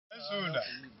Suna.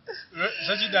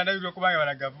 Sajidanda biro kubanga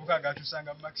banagavuka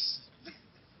gatusanga Maxi.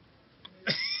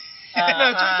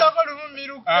 Na chuta ko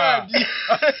lumiru kadi.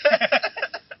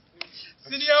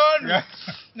 Siriano.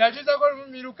 Na chuta ko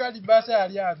lumiru kadi basa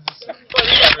yali anzisa.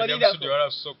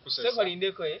 Seko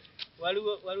lindeko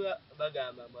waliwo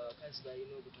bagamba abakazi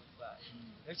balina obutofaali.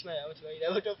 Ekimanya abo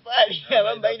tebalina butofaali,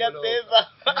 abamu balina Paver.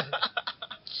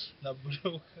 Na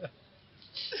buloka.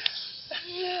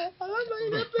 Abamu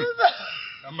balina Paver.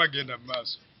 Amagenda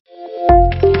maaso.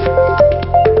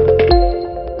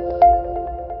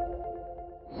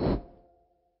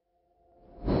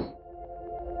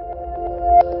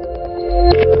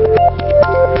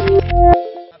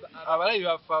 Abalayi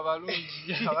baffe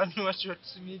abalungi abantu ba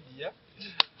short media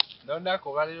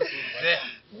ndondako baleyo kuze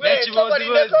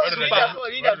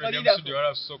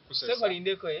Seko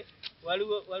lindeko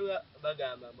waliwo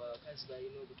bagamba abakazi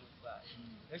balina obutofaali.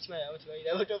 Ekimanya abo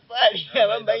tebalina butofaali,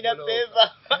 abamu balina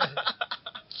Paver.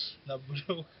 Na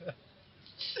buloka.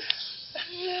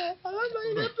 Abamu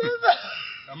balina Paver.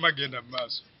 Amagenda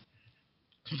maaso.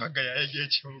 Mbaga yaege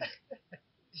ekibuga.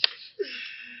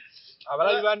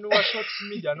 Abalayi bantu wa short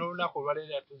media n'olunaku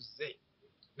olwaleero tuzze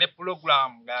ne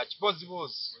program nga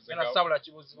Ekiboozibozi ngena sabula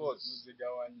Ekiboozibozi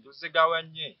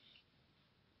tuzigawanye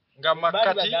nga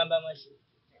makati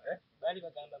bali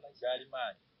bagamba gali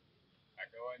maanyi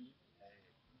agawanyi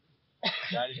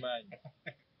gali maanyi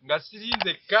nga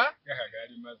sirinze ka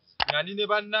gali mazi nga ndi ne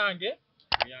bannange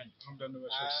muyanyi omudano wa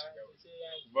short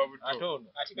atono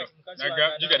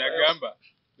jiga nagamba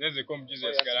neze ko mujize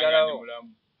esigalanga ndi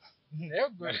mulamu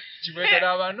Nego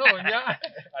chibwetera abanoonya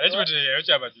alekibwetera yo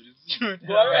kyabajulizi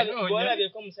bwala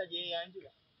beko omusajja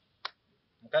yeyanjula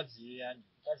mukazi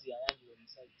yayanjula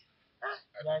omusajja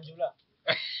yanjula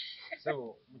so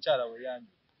mukyala we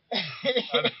yanjula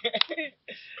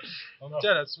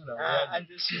omukyala Suna we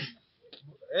yanjula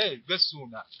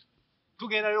besuna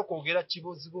tugendayo kwogera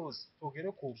Kiboozibozi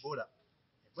twogere ku Ebola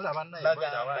bannaye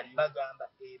bagamba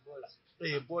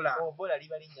Ebola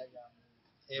liba linnya lya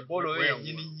Ebola oyo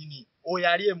nyini oyo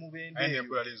ali emubende eyo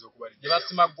Ebola lezo kubali je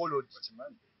basima golod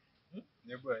bakimanyi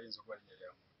Ebola lezo kubali yali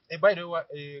by the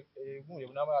way mule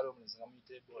bunabalo omuzinga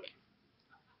muyite Ebola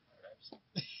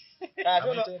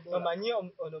omanyi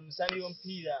ono musambi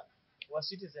w'omupiira wa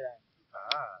Switzerland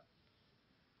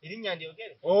erinnya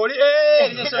ndyogere oli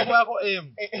erinnya sokwako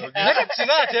neka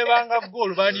singa atebanga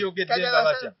goal bandiyogedde nga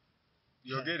batya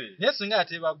yogere naye singa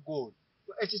ateba goal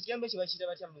ekyo kigambo ekyo bakiyita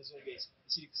batya mu luzungu ekyo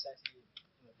kiri ku saati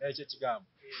ekyo kigambo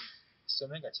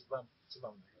kisome nga kiva mu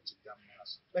kigambo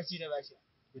maaso bakiyita batya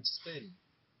which spelling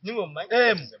niwo mmanyi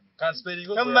kan spelling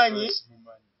go kamanyi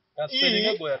kan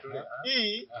spelling go yatule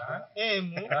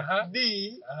M D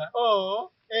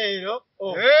O L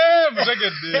O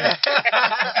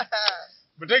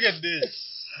mutegedde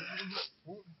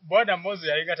bwana Moze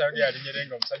yalinga tawage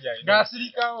alinyerenga omusajja alina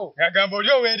gasirikawo ngagamba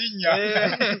oli owerinnya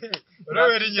oli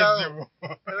owerinnya zibu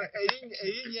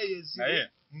erinnya eryo zibu naye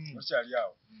mukyali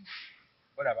awo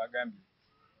bola bagambye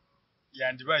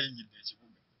yandiba ayingidde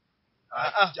ekibuga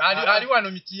ali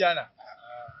wano mitiyana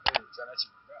kyana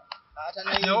kibuga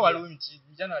nayo waliwo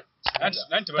mitiyana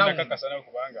nanti tebannakakasana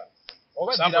kubanga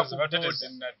oba sample bateteze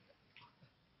nnadda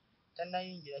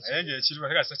tanayingira naye ng'ekiriwo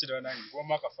ate kasa kiraba nange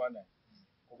kubamu akafaananyi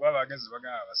kuba abagenzi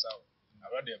bagamba abasawo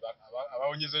abalwadde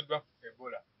abawonyezeddwa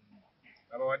Ebola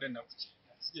babawadde ennaku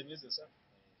kyenda si gye myezi esatu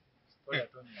oli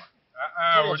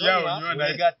awo onywa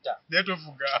naye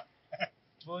tovuga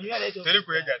teri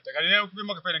kwegatta kati naye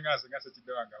kupima kafaire ngase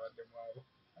kidde wange abaddemu abo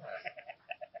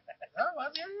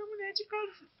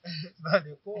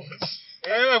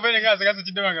kafaire ngase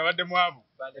kidde wange abaddemu abo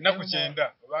ennaku kyenda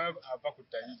obanga ava ku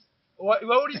ttayiri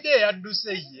wawulidde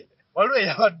eyadduse ye waliwo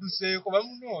eyabadduseeko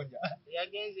bamunoonya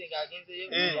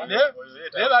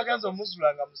naye bagenze omusula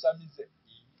nga musamize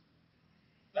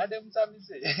ade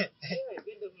musamize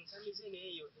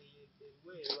neyo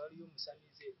waliyo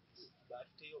musamize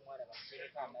batuteyo omwana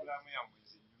bamutereka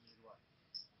amazzi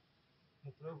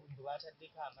mu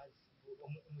bataddeko amazzi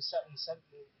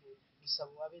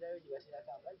musabu wabeerayo gye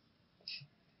baterako amazzi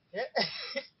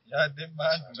yadde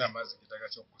manu amazzi gitaga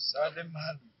kyokkusa yadde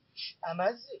manu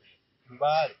amazzi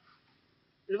lubaale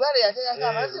yaterako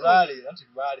amazzi anti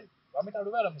lubaale bameta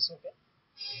lubaale musoke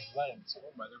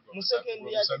musoke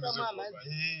ndi yatekamu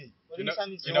amazzi oli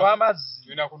musamize ow'amazzi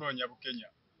tulina kunoonya Bukenya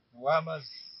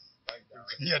ow'amazzi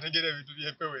yategera ebintu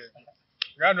by'empewo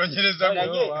nga anoonyereza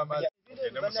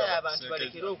abantu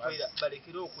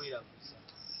balekere okweraguza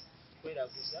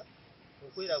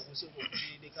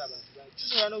okwokulirireko abantu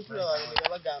tusobola n'okutula wano ne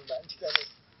bagamba nti kano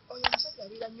oyo omusajja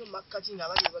abeera nnyo mu makkati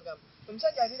ng'abali bagamba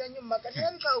omusajja abeera nnyo mu makkati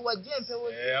alabika wajja empewo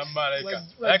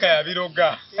amalayika yabirogga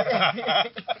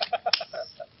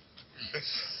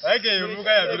Like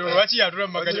omuvubuka yabiro lwaki yatula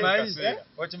mu magadi kaseera.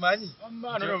 Okimanyi?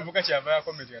 Amana omuvubuka kyava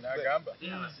yakomenti n'agamba.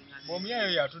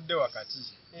 Omyayo yatudde wakati.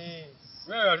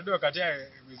 Omyayo yatudde wakati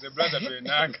is a brother to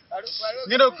enanga.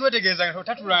 Ngenda okwetegereza nga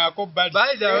tatulangako bbali.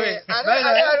 By the way,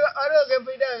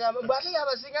 gempulira agamba bw'ate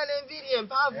yabasinga n'enviiri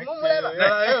empanvu mumulaba.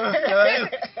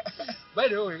 By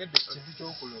the way, oyegedde ekintu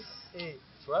ky'okuloga.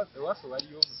 Ewaffe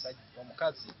waliyo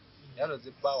omukazi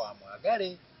yaloze bba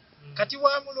wamwagale. Kati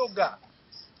wamuloga.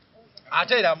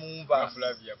 Ate era mumva.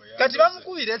 Kati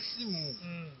bamukubira essimu.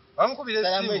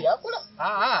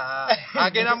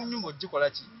 Agenda mu nnyumba ogikola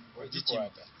ki?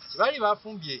 Ogikwata. Kibali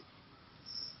bafumbye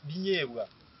binyeebwa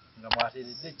nga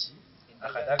mwateredde ki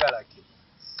akadagala ke.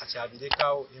 Kati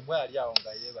abirekawo embwa yali awo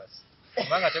nga yeebase.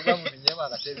 Kubanga tegwa mu binyeebwa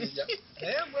nga tebirya.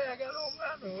 Naye embwa eyagala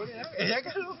omwana oli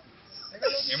eyagala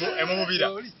emumubira.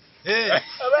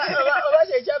 Oba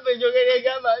kyekyava enjogera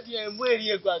egamba nti embwa eri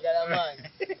ekwagala maanyi.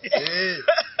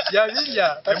 Yabirya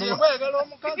kati embwa eyagala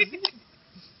omukazi.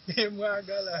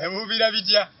 Emwagala. Emubira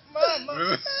bijja. Mama.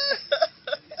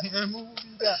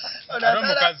 Emubira.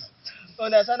 Omukazi.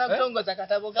 Ono asaana kutongoza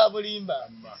katabo ka bulimba.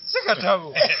 Si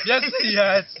katabo. Bya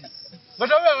siriasi.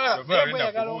 Batawe embwa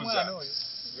eyagala omwana oyo.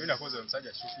 Yona koza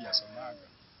omusajja shufi yasomaga.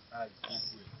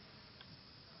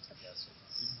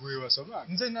 Igwe wasoma.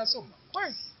 Nze nasoma.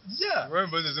 Kweli. Yeah. Wewe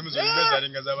mboze zemu zongeza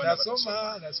alinga z'abana.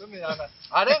 Nasoma yana.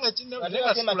 Alenga kinna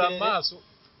nenga sula maaso.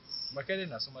 Makere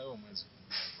nasoma yo mwezi.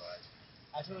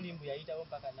 Ate olimbu yayitawo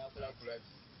mpaka nakula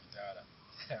bitala.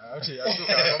 Ate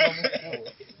yatuka ngoma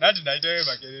mukkubo. Nati naitawe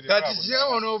makerere. Kati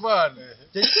kyawo n'obaana.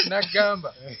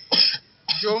 Nagamba.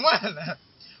 Nti omwana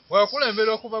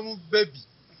wakulembera okuva mu baby.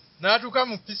 N'atuuka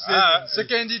mu P7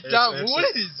 second term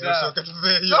wuliriza. Soka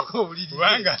tuveeyo.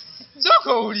 Kubanga Soko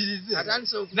owulirize.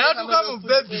 N'atuuka mu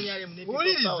baby.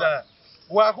 Wuliriza.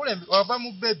 Wava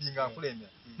mu baby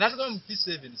ng'akulembera. N'atuuka mu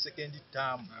P7 second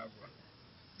term.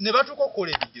 Ne batuuka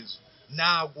okukola ebigezo.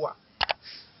 N'agwa.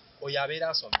 Oyo abeera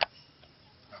asomye.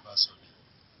 Abasomye.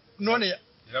 None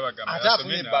ate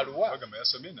afuna ebbaluwa. Bagamba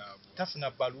yasomye n'agwa.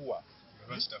 Tafuna bbaluwa.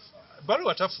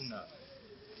 Baluwa tafuna.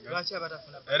 Lwaki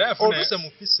abatafuna? Era afuna Otuse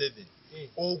mu P7.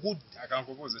 Ogudde.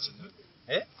 Akankubuuza kino.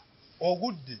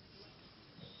 Ogudde.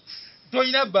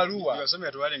 Toyina bbaluwa. Yasomye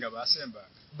atwalinga basemba.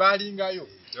 Balingayo.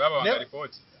 Tebaba nga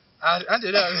report. Ante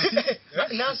era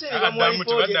nasenga mu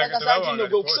report nakasati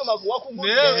ndo okusoma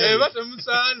kuwakugudde. Bate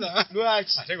musaana.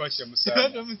 Lwaki? Ate gwakite musaana.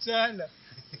 Bate musaana.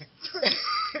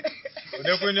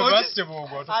 Ode ku university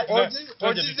bwogo.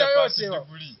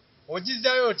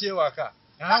 Ogizayo otewaka.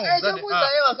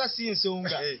 Ekyokuzayo waka si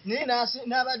nsonga. Naye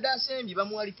n'abadde asembye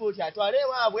bamuwa lipooti atwale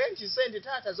ewaabwe nti sente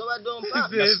taata zobadde ompa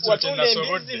watunda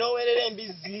embizzi n'oweerera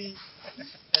embizzi.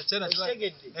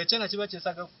 Ekyana kiba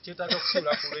kyetaaga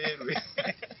kusuula ku lwerwe.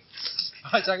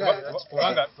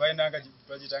 Kubanga twalinanga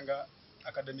bagitanga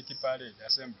academic parade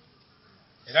assembly.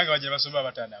 Era nga bagenda basomba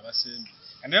abataano abasembi.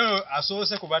 Naye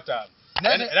asoose ku bataano.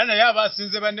 Era naye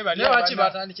abasinze banne bali abana. Lwaki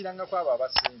batandikiranga ku abo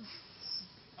abasembi?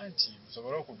 Anti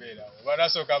musobola okubeera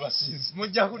banasooka abasinzi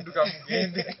mujja kudduka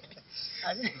mugende.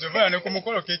 Ntovala ne ku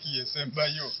mukolo keeki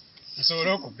yesembayo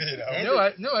musobola okubeera.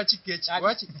 Ne waki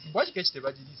keeki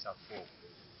tebagiriisa fo.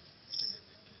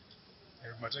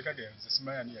 Mateeka ge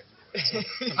simanya yaji.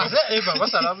 Ate eva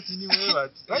basala butini we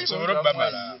bati. Musobola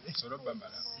obbamala.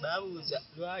 Babuuza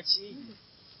lwaki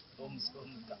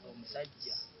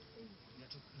omusajja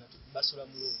basula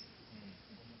mulongo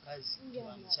omukazi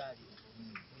bamukyalira.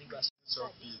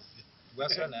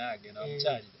 Gwasula naye agenda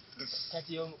omukyalira.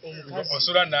 Kati omukazi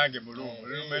osula nange mulungu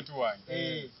lumentu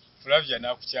wange. Flavia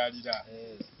nakukyalira.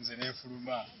 Nze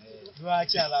nenfuluma.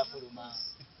 Lwaki abafuluma?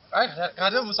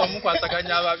 Kate omusomo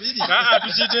mukwasaganya ababiri.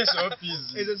 Tukiyite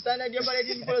sopizi. Ezo standard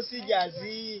operating procedures.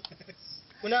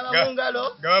 Kunaaba mu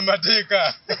ngalo. Gaba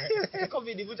mateeka.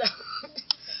 Covid buta.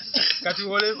 Kati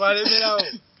walemerawo.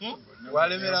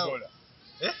 Walemerawo.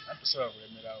 Atusobola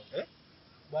kulemerawo.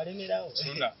 Walemerawo.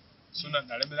 Suna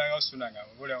nalemeranga suna nga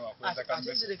buli wakweza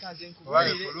kambe. Atizire kanze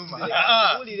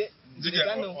nkubulire. Nzige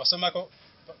wasomako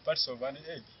parts of an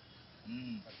egg.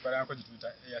 Akupala nko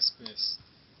jituita airspace.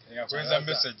 Nga kweza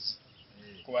message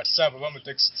ku WhatsApp ba mu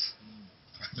text.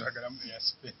 Twagala mu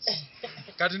airspace.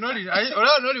 Kati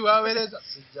noli waweereza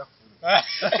sijja kufuna.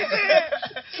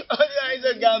 Oli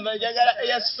aizo gamba njagala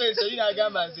airspace oli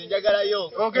nagamba nze njagala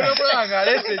yoko. Ogenda okulanga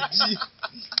alese G.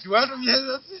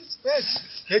 Tuwatumyeza space.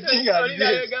 Ejinga oli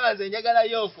nagamba nze njagala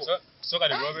yoko. So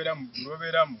kati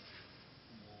lwobeera mu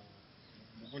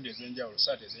gundi ezenjawulo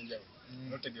saati ezenjawulo.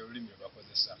 Notegera olulimi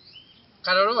lwebakozesa.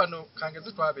 Kalalo bano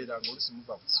kangeze twabeeranga olusi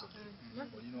muva ku ssomero.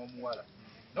 Olina omuwala.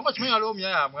 Nonga kimanyi waliwo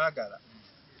omuyaya amwagala.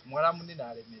 Muwala munne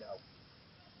n'alemerawo.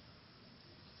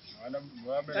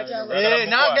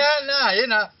 N'agana ye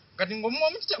kati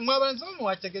ng'omukicha mwabanze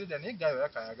muwategerera naye gayo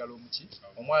yakayagala omuki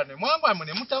omwana ne mwamba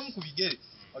ne mutamu ku bigere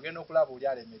bagenda okulaba oli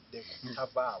alemeddeko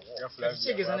tavaawo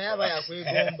kitegeeza naye aba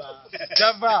yakwegomba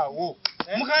tavaawo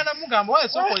mukana mugamba waye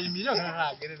soko yimirira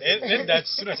nedda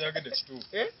kisura kyayogedde kituufu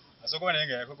asooka naye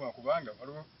nga yakogoma kubanga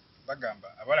waliwo bagamba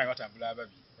abawala nga batambula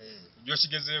ababiri ojja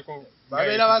okigezeeko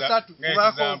babeera basatu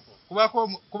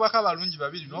kubako abalungi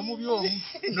babiri n'omubi omu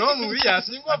n'omubi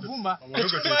yasinga vuma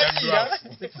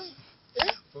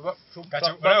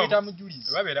bagenda mujulizi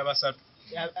babeera basatu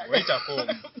wayitako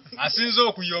omu asinza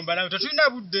okuyomba nawe tetulina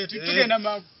budde tugenda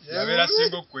mangu yabeera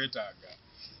asinga okukwetaaga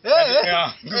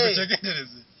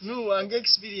tutegendereze wange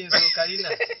experience okalina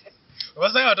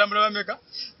obasanga batambula bameka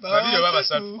babiri oba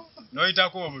basatu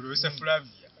n'oyitako omu lwise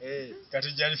Flavia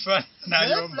kati jalifana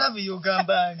nayo Flavia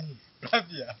ogambani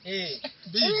Flavia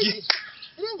bigi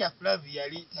linnya Flavia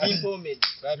ali impomedi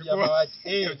Flavia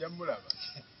bawaji ojamulaba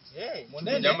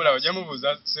munene ojamulaba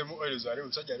ojamubuuza semu oilizo ali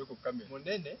omusajja ali ku kamera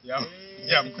munene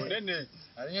ya munene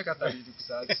alinga kataliri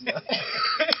kusaasiya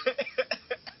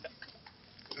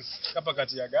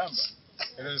kapakati yagamba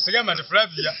sigamba nti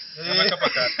Flavia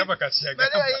kapakati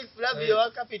yagamba Flavia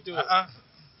wa capital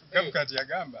kapakati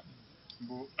yagamba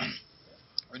mbu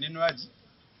oninwaji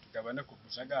gabane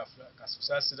kukushaga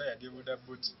kasusaasira yadibuda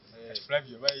buti kati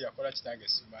Flavia bayi yakola kitange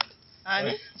simani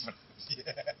ani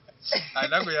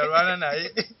anago yalwana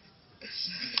naye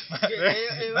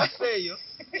ebafeeyo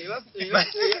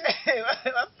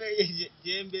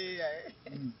jembeera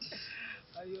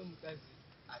aliyo omukazi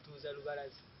atuuza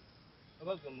lubalaza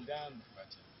oba gwe mugamba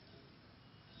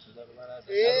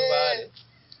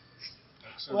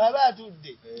waba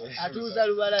atudde atuuza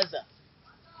lubalaza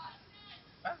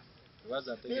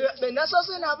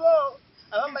benasoose nabo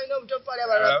abamu balina obutofaali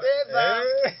abalala Paver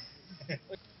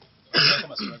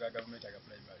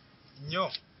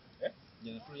nnyo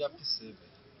jenefulu ya P7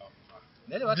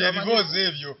 ebibuuzo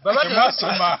ebyo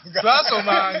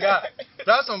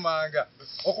twasomanga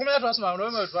okumenya twasomanga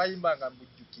nolwemwe twayimbanga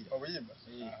mbujjukira obuyimba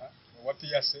owa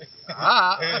piyase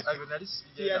abyo nali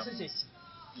piyase kyeki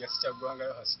piyase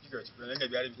kyaggwangayo hasipiga kikulenge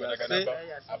byali bikwatagana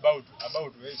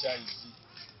about HIV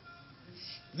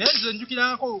naye nze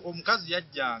njukirangako omukazi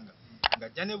yajjanga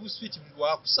ng'ajja ne buswiti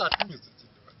bwakusatu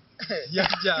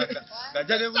yajjanga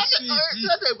ng'ajja ne buswiti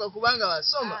tateekwa kubanga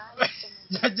wasoma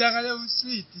yajjanga ne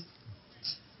buswiti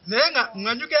naye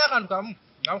nga njukira akantu kamu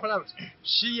nga mukola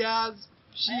cheers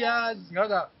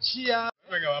ngaga cheers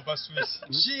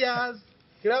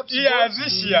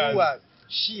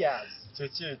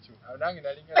kyekyo nange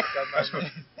nalinga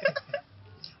sikamanya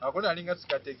ako nalinga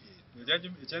sikategeera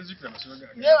ekyenzikira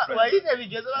amasomero wayina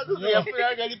ebigezo bagugu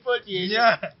yafunanga lipooti eyo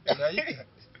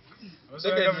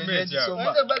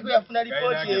bagu yafuna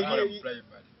lipooti eyo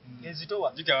ezitowa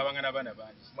jika babanga n'abaana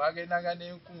bangi mwagendanga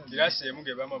n'enkumbi kirasi emu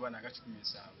gebamu abaana nga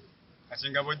 17 kati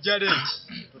nga bw'ojja leeti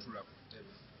totula ku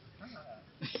ntebe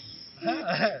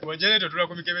bw'ojja leeti otula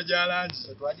ku mikebe gya langi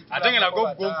ate nga nagwo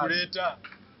guleeta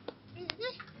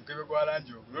mukebe gwa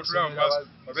langi ogwo n'otula mu maaso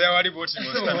obeera wali booti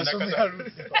ng'ositamina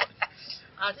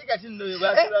ate kati nno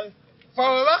bwatula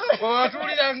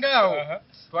wewatuulira ngaawo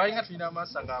twalinga tulina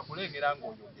amasa ng'akulengera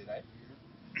ng'oyogera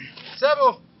sebo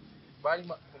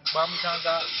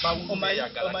bamutanga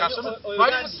bawumayagala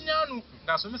bali musinyanu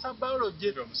ng'asomesa biology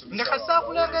nga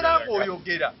kasaakulengera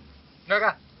ng'oyogera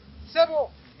nga sebo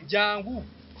jangu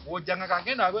wojjanga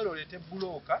kagenda abeera oleete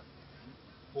bulooka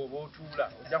oba otuula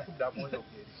ojja kuddamu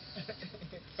oyogere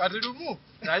kati lumu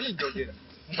nali njogera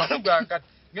mumalo gwankati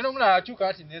ngenda omulala akyuka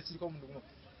ati neesirika omuntu gumu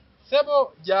sebo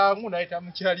jangu nayita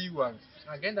mukyali wange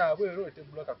agenda abeera oleete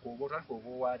bulooka koba otandika oba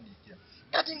owandiikira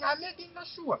kati ng'amekinga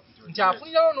sure nti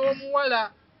afunirawo n'omuwala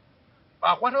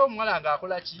akwatawo omuwala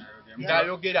ng'akola ki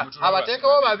ng'ayogera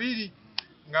abateekawo babiri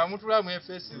ng'amutulamu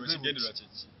efeesi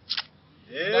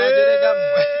ng'ageregamu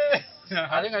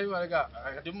ate nga bimalega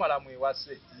kati mumala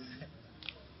mwewase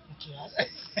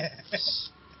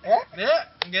naye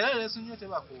ng'era leesonyiyo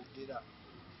tebakwogera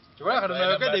tewala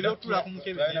katonda yogedde ebyokutula ku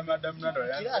mukebe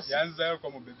yanzayo ko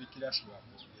mu baby class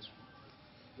lwakwogera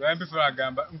lwambifuna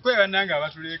agamba nkwewa nange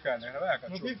abatuleekaana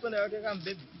mubifo nebateeka mu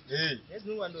baby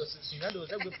singa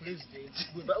ndowooza gwe president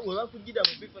we bakugira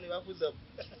mu bifo ne bakuza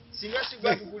singa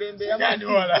sigwa tukulemberamu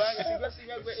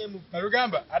singa gwe MP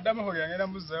alugamba addamu ho yangenda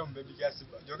muzzayo mu baby class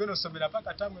jogenda osomera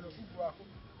paka tamwe n'okugwako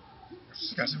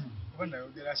kati oba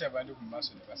nayogera ki abandi ku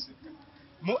maaso ne baseka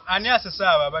ani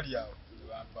asesa abo abali awo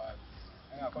tebampaala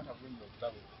anga akwata bulungi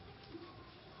okutabo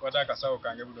kwata akasawo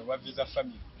kange buno oba visa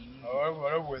family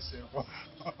wala obuweseeko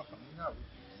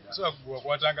so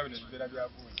wakwatanga bino ebibeera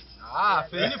byabuuzi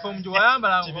uniform gye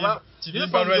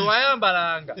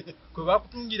wayambalanga kwe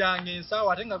bakutungiranga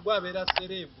ensaawo ate nga gwabeera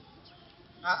serebu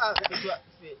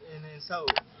ensawo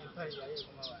empale yayo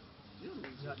ekoma wano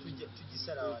nga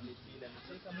tugisala wano eddiina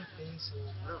netuteekamu penso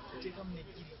tuteekamu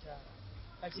negirita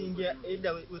kati nge edda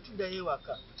wetuddayo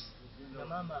ewaka nga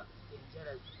maama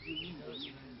enjala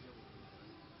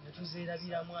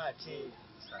netuzeerabiramu ate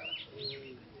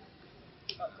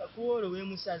kakuwoolo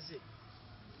weemusaze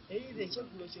either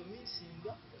ekyeggulo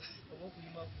kyomisinga oba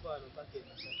okulima kubaano mpaka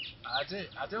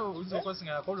ate oyinza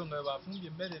okosinga yakolo nga bafumbye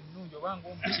emmere ennungi oba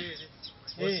ng'omuceere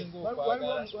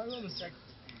waliwo omusajja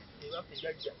ewaffe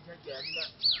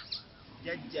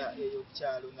jjajja eyo ku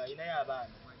kyalo ng'alinayo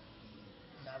abaana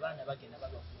ng'abaana bagenda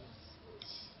babafumbi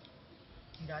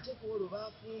ng'ate kuwolo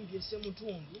baafumbye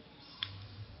ssemutundu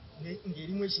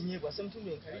ng'erimu ekinyeebwa ssemutundu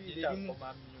enkalirire erimu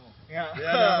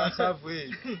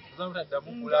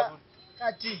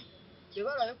kati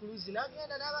tebalwayo ku luzzi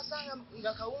n'agenda n'abasanga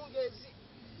nga kawungeezi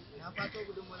n'akwata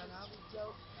obudomola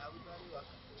n'abugjawo n'abugala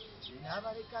ewaka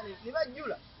n'abaleka ne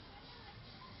bajjula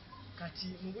kati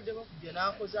mu budde bw'okujja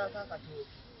n'akozaako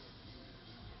akatooke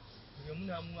buli omu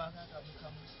n'amuwaako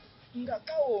akamukamu nga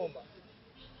kawooma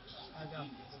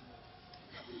agamba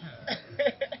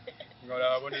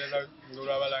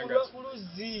ng'olwabalanga ku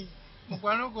luzzi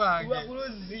mukwano gwange ku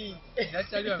luzzi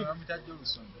nakyali bamutadde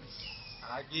olusonga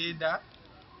agenda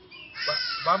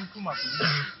bamutuma ku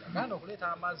luzzi agenda okuleeta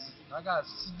amazzi naga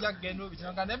sijja kugenda obitino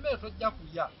nga nemmere tojja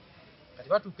kulya kati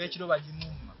batuuka ekiro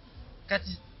bagimumma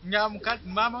kati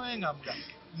maama we ngamuga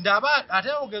ndaba ate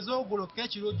ogeza ogoloka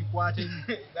ekiro ogikwate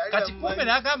kati kumbe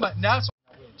n'agamba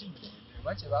nasonga bwenti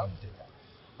oba kye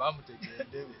bamuteka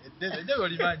eddebe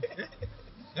olimanyi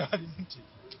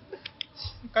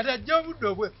kati ajja obudde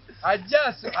obwe ajja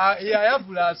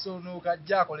yayavula asonooka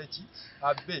ajja akole ki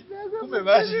abbe kumbe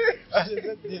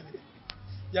baeddebe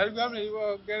yaligamu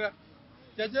neriwogera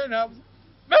jajja nabu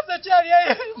mese kyali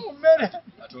yali mu mmere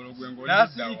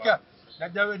n'asiika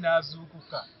najjawe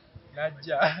n'azuukuka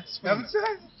najja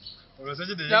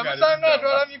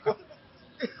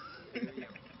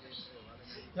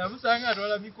yamusanga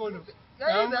atwala mikono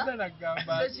namuda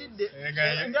nagamba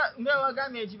nga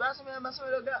wagambye nti basomera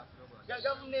amasomero ga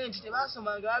gavumenti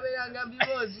tebasoma nga babeeranga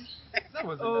mbiboozi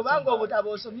obanga obutabo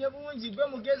osomye bungi gwe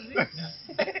mugezi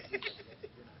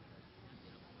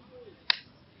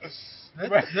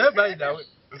naye bayidawe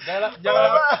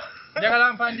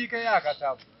njagala mpandiikeyo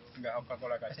akatabo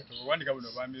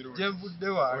gyenvudde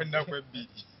wanaku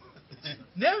ebbiri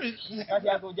kati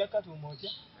ako ojja kukatuuma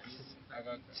otya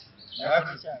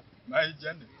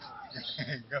maijane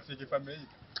gafiki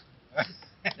fameica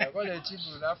yakola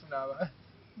ekivulu nafuna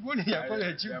gundi yakola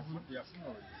ekivulu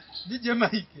DJ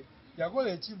Mike yakola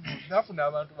ekivulu nafuna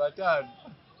abantu 5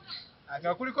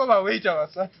 nga kuliko baweita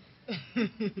 3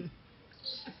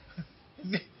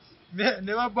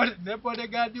 ne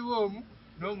bodyguard womu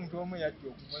n'omuntu omu yajja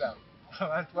okumulaba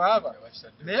abantu aba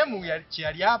naye mu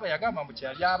kyali aba yagamba mu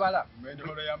kyali abala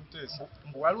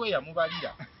mbu waliwo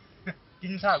yamubalira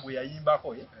Kintaagwe yayimbako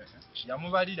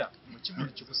yamubalira mu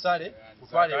kibuli kikusale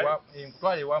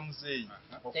kutwale wa muzeeyi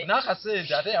ofuna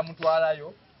akasente ate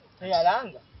yamutwalayo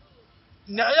teyalanga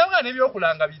naye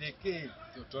n'ebyokulanga bireke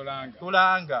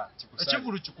tolanga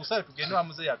ekibuli kikusale tugende wa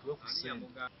muzeeyi atuwe ku ssente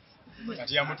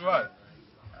kati yamutwala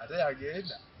ate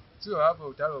yagenda siwe wava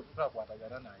otalo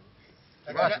okutakwatagana naye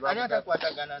ani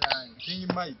atakwatagana nange King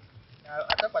Mike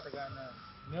atakwatagana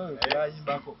naye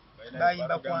bayimbako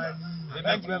bayimba kwani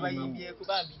bangi babayimbyeko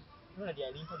bambi Ronald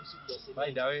alimpa bisubi byase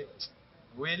bayidawe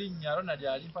werinnya Ronald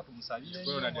alimpa tumusabire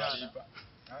Ronald alimpa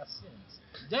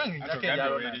jange njake ya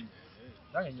Ronald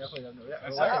jange njako ya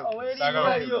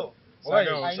owerinyo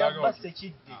ayina basse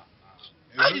kidde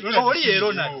oli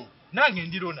Ronald nange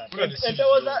ndi Ronald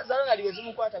entewo za Ronald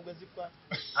wezimukwata gwezikwata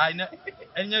ayina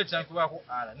ennyo tankubako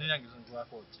ala nenyange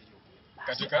zonkwako kiri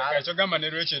katika kachogamba ne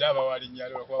lwekyo aba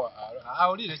walinyalo kwa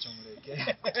olire kyo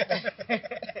muleke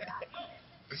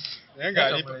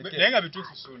nenga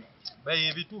bitufu suna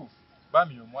baye bitufu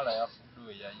bamyo mwala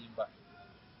yafuddo yayimba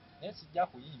nesi jja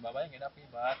kuyimba bayengena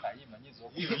kuyimba akayimba nyizo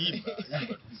okuyimba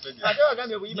ate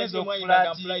wagambye kuyimba kyo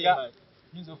mwayimba play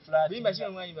nyizo flat bimba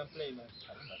kyo mwayimba play man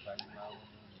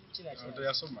ndo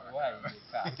yasoma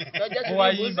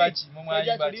wayimba ki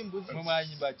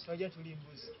mumwayimba ki tojja tuli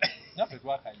mbuzi nafe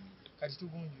twakayimba kati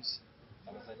tugunjusi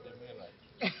abazadde mweba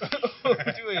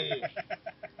tuwe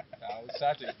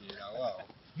usategeera wao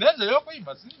neze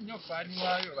yokuyimba sinyo fani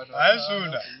wayo bano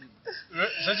ayesunda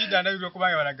sajidanda biko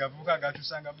kubanga banagavuka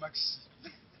gatusanga maxi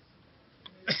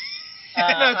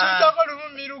na tutako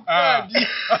lumumiru kadi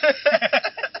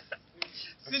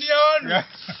sirionu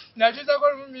na tutako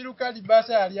lumumiru kadi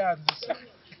basa yali andusa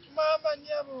mama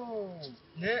nyabo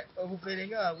ne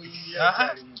obuperenga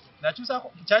abuyingira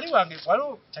nakyusako kyali wange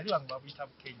waliwo kyali wange babuyita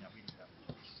Kenya buyita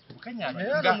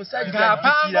kanyanga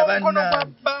ng'apanga omukono gwa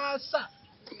bbaasa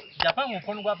yapanga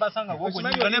omukono gwa bbaasa nga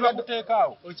bwogonyiga ne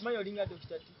bakuteekaawo okimanyi olinga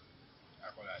Dr. T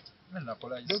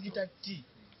nakola Dr. T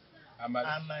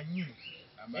amanyi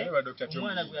amale Dr. T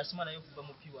omwana gwe yasoma naye okuva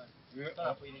mu P1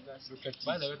 paka ku university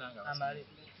amale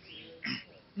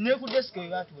ne ku desk we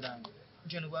batuulanga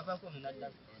nti ono bw'avaako ono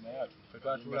n'addaku fwe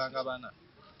twatuulanga bana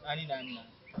ani nani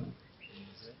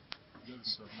nze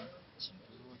Johnson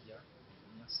Kintu Roja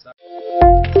Nyassa